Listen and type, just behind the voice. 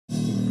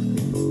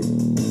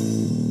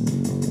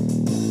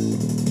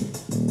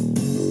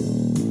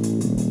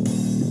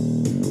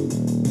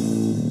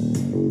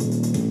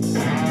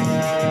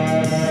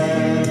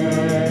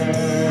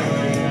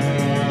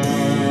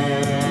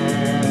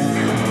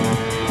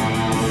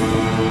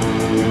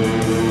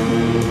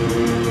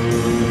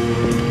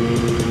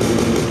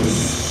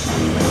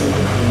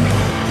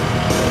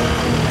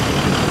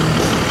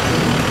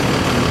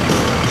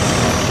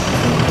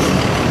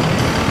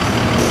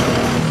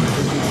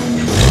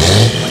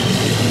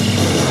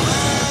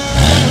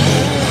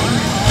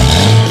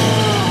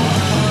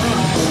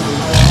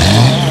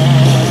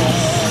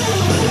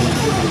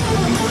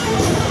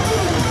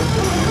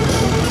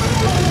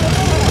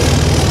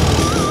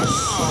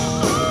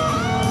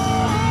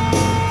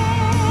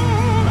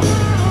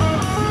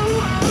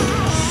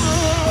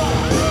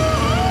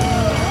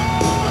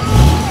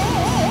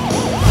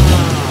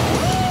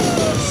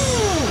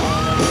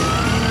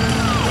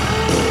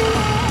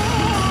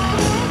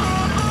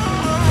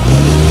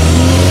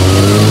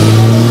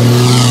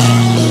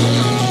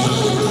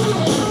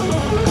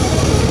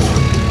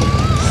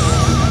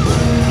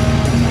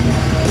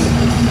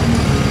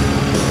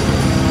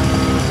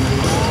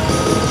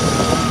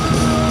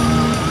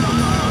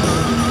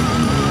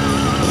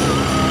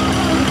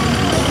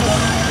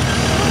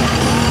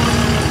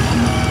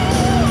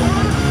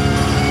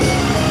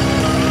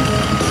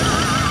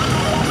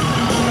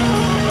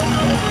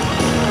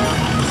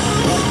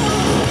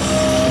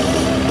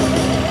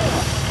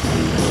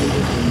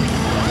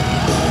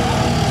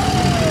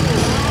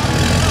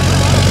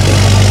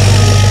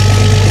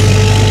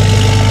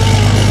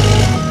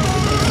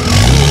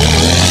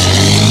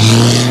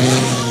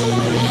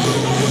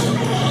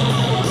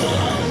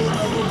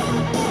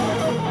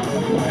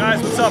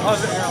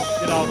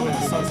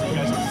sun so you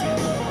guys can see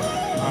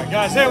it. All right,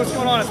 guys. Hey, what's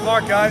going on? It's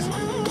Mark, guys.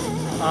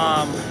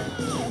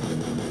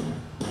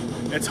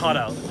 It's hot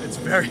out. It's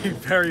very,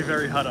 very,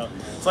 very hot out.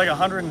 It's like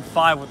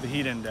 105 with the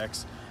heat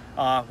index.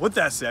 With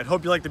that said,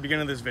 hope you liked the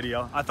beginning of this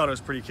video. I thought it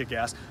was pretty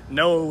kick-ass.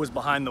 Noah was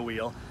behind the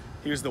wheel.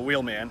 He was the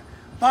wheel man.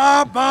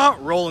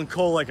 Rolling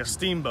coal like a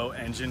steamboat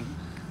engine.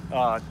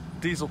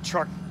 Diesel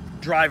truck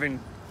driving,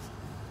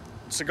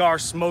 cigar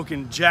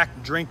smoking,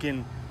 jack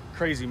drinking,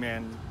 crazy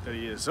man that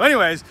he is. So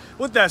anyways,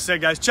 with that said,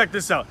 guys, check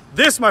this out.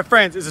 This, my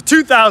friends, is a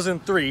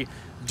 2003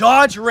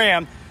 Dodge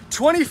Ram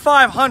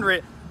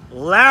 2500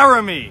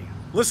 Laramie.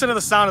 Listen to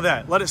the sound of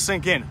that. Let it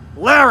sink in.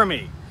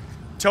 Laramie.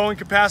 Towing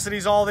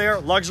capacity's all there.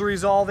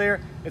 Luxury's all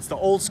there. It's the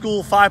old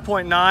school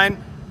 5.9.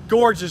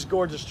 Gorgeous,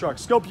 gorgeous truck.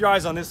 Scope your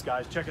eyes on this,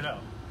 guys. Check it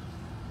out.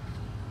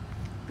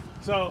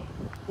 So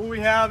what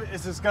we have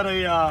is it's got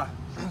a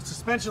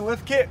suspension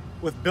lift kit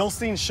with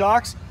Bilstein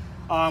shocks.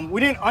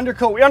 We didn't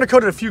undercoat. We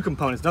undercoated a few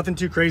components. Nothing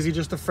too crazy.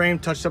 Just the frame.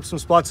 Touched up some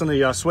spots on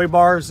the sway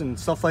bars and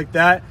stuff like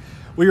that.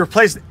 We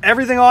replaced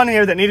everything on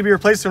here that needed to be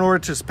replaced in order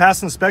to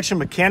pass inspection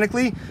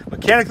mechanically.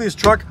 Mechanically, this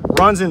truck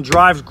runs and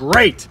drives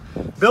great.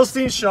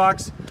 Bilstein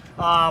shocks.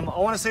 I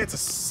want to say it's a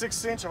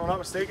 6-inch, if I'm not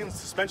mistaken,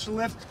 suspension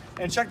lift.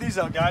 And check these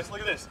out, guys. Look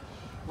at this.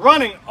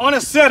 Running on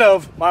a set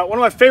of one of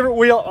my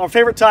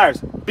favorite tires,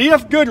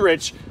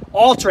 BFGoodrich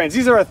All Terrains.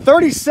 These are a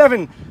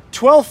 37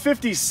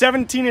 1250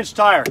 17-inch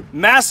tire.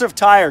 Massive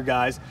tire,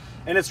 guys.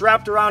 And it's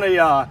wrapped around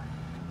a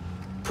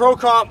Pro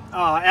Comp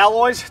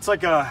alloys. It's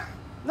like a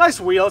nice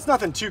wheel. It's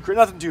nothing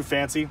too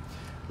fancy,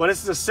 but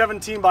this is a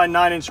 17 by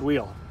 9-inch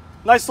wheel.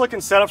 Nice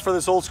looking setup for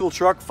this old school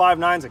truck.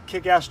 5.9's a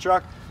kick-ass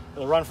truck.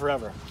 It'll run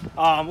forever.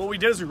 What we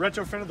did is we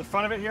retrofitted the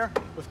front of it here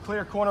with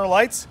clear corner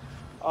lights.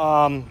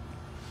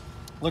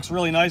 Looks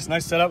really nice,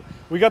 nice setup.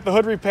 We got the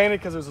hood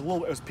repainted because it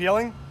was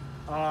peeling.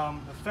 The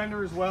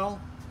fender as well.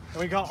 And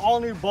we got all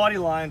new body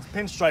lines,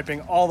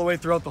 pinstriping all the way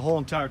throughout the whole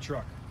entire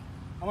truck.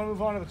 I'm gonna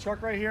move on to the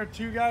truck right here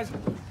too, guys.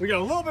 We got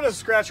a little bit of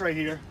scratch right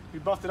here. We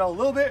buffed it out a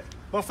little bit,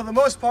 but for the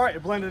most part,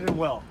 it blended in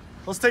well.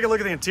 Let's take a look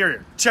at the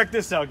interior. Check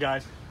this out,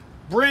 guys.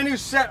 Brand new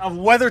set of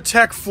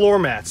WeatherTech floor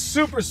mats.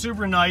 Super,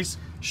 super nice,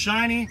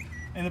 shiny,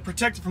 and they're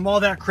protected from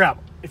all that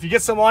crap. If you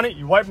get some on it,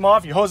 you wipe them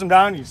off, you hose them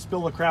down, you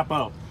spill the crap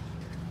out.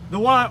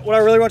 What I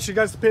really want you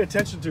guys to pay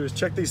attention to is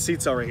check these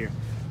seats out right here.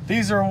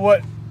 These are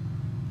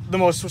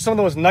some of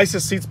the most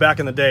nicest seats back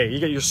in the day. You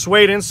get your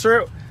suede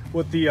insert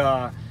with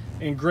the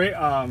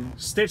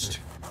stitched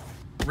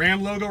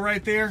Ram logo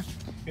right there,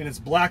 and it's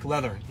black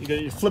leather. You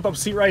get your flip-up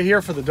seat right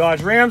here for the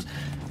Dodge Rams,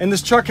 and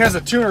this truck has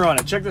a tuner on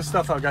it. Check this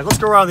stuff out, guys. Let's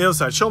go around the other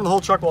side. Show them the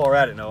whole truck while we're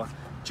at it, Noah.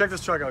 Check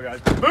this truck out, guys.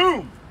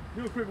 Boom!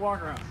 Do a quick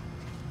walk around.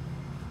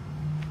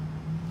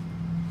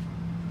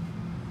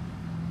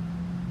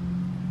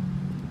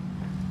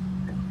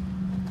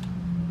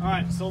 All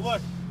right, so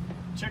look,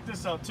 check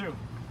this out too.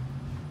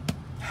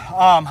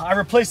 I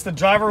replaced the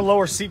driver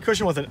lower seat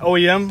cushion with an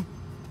OEM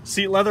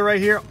seat leather right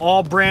here,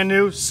 all brand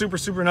new, super,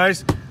 super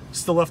nice.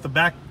 Still left the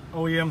back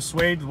OEM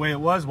suede the way it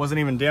was, wasn't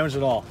even damaged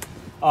at all.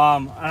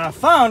 And I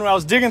found when I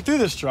was digging through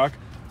this truck,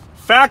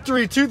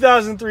 factory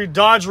 2003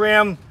 Dodge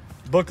Ram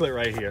booklet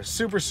right here.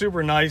 Super,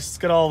 super nice. It's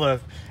got all the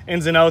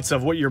ins and outs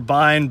of what you're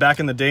buying back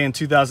in the day in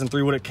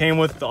 2003, what it came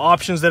with, the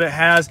options that it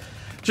has.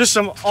 Just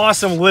some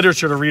awesome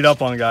literature to read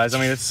up on, guys. I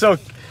mean, it's so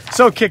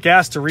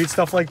kick-ass to read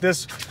stuff like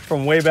this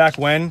from way back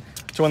when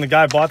to when the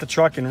guy bought the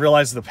truck and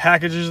realized the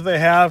packages that they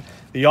have,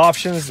 the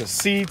options, the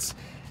seats,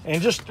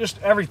 and just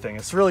everything.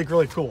 It's really,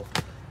 really cool.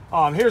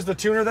 Here's the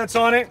tuner that's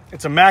on it.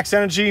 It's a Max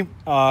Energy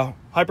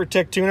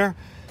Hypertech tuner.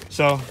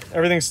 So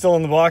everything's still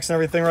in the box and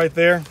everything right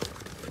there.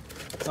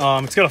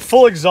 It's got a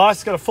full exhaust.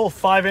 It's got a full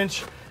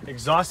 5-inch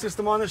exhaust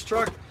system on this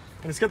truck.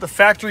 And it's got the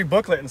factory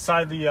booklet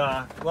inside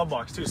the glove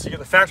box too. So you get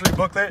the factory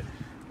booklet,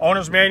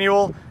 owner's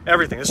manual,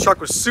 everything. This truck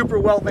was super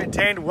well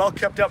maintained, well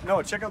kept up.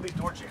 Noah, check out these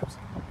door jambs.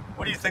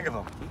 What do you think of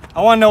them?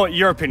 I want to know what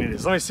your opinion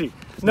is. Let me see.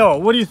 Noah,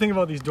 what do you think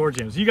about these door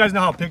jambs? You guys know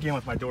how picky I am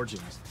with my door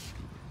jambs.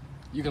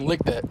 You can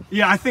lick that.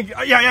 Yeah, I think,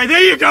 yeah,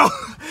 there you go.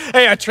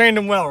 Hey, I trained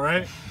him well,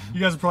 right? You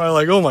guys are probably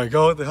like, oh my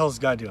God, what the hell is this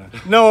guy doing?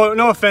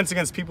 No offense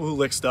against people who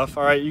lick stuff,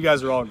 all right? You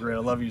guys are all great. I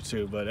love you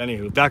too. But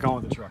anywho, back on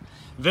with the truck.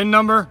 VIN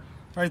number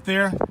right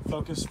there.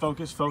 Focus,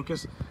 focus,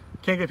 focus.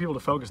 Can't get people to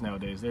focus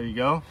nowadays. There you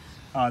go.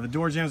 The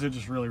door jambs are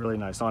just really, really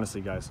nice,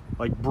 honestly, guys.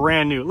 Like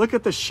brand new. Look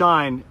at the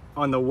shine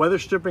on the weather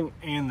stripping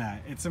and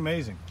that. It's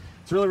amazing.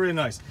 It's really, really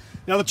nice.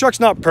 Now, the truck's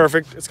not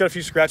perfect. It's got a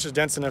few scratches,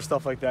 dents, and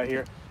stuff like that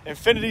here.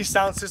 Infinity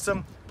sound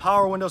system,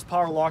 power windows,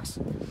 power locks.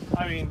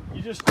 I mean,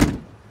 you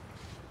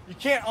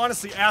can't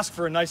honestly ask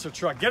for a nicer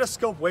truck. Get a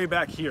scope way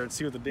back here and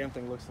see what the damn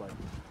thing looks like.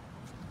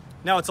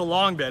 Now, it's a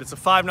long bed. It's a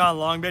 5.9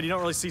 long bed. You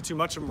don't really see too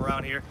much of them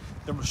around here.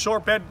 The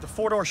short bed, the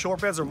 4-door short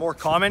beds are more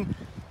common,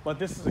 but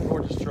this is a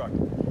gorgeous truck.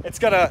 It's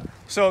got a,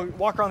 so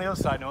walk around the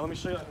other side now. Let me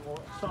show you,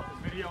 we'll stop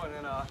this video and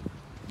then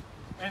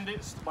end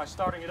it by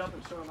starting it up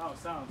and showing them how it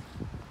sounds.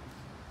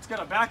 It's got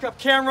a backup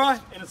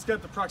camera and it's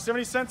got the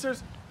proximity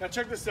sensors. Now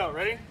check this out,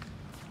 ready?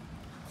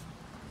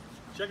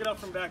 Check it out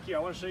from back here. I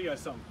want to show you guys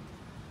something.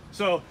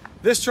 So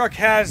this truck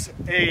has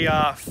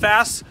a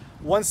fast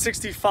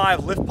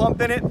 165 lift pump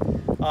in it,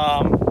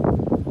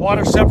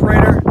 water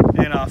separator,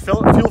 and a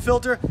fuel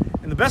filter.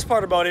 And the best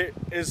part about it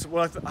is,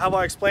 how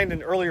I explained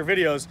in earlier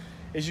videos,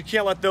 is you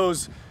can't let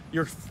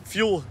your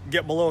fuel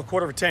get below a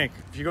quarter of a tank.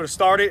 If you go to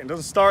start it and it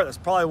doesn't start, that's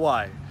probably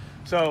why.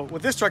 So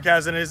what this truck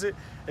has in it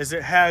is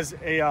it has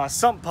a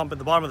sump pump at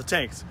the bottom of the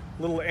tanks.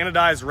 Little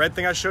anodized red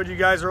thing I showed you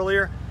guys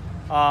earlier,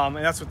 and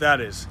that's what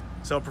that is.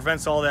 So it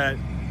prevents all that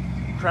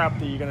crap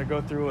that you're gonna go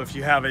through if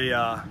you have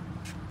a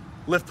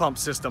lift pump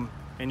system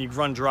and you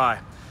run dry.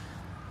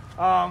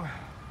 I'll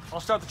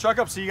start the truck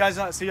up, see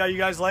how you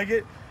guys like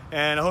it,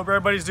 and I hope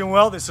everybody's doing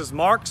well. This is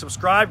Mark.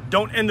 Subscribe.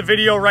 Don't end the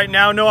video right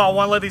now. No, I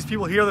want to let these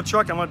people hear the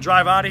truck. I'm gonna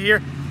drive out of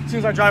here. As soon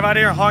as I drive out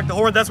of here and honk the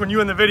horn, that's when you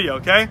end the video,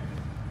 okay?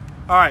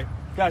 All right,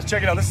 guys,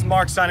 check it out. This is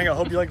Mark signing out.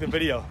 Hope you like the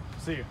video.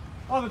 See you.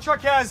 Oh, the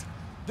truck has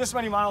this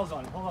many miles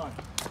on it. Hold on.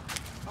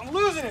 I'm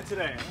losing it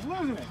today. I'm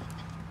losing it.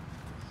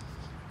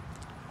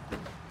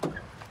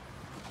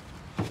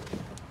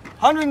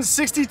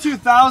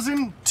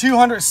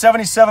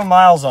 162,277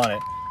 miles on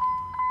it.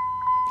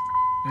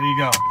 There you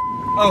go.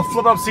 Oh,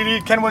 flip up CD.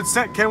 Kenwood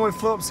flip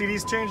up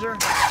CDs changer.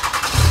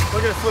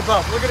 Look at it flip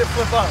up. Look at it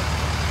flip up.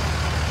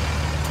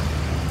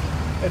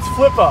 It's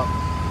flip up.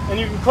 And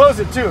you can close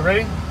it too.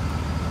 Ready?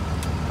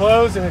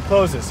 Close, and it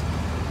closes.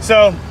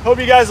 So, hope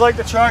you guys like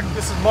the truck.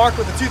 This is Mark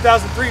with the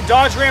 2003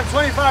 Dodge Ram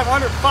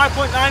 2500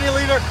 5.90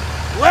 liter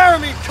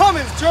Laramie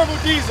Cummins turbo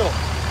diesel.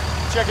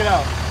 Check it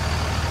out.